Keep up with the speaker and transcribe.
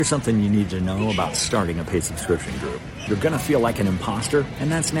Here's something you need to know about starting a paid subscription group. You're gonna feel like an imposter,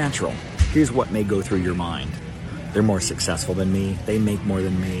 and that's natural. Here's what may go through your mind. They're more successful than me, they make more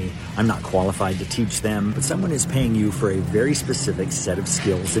than me, I'm not qualified to teach them, but someone is paying you for a very specific set of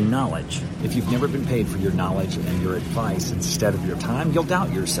skills and knowledge. If you've never been paid for your knowledge and your advice instead of your time, you'll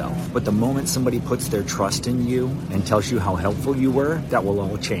doubt yourself. But the moment somebody puts their trust in you and tells you how helpful you were, that will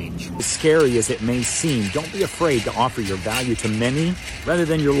all change. As scary as it may seem, don't be afraid to offer your value to many rather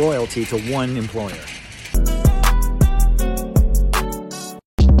than your loyalty to one employer.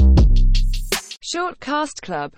 Short Cast Club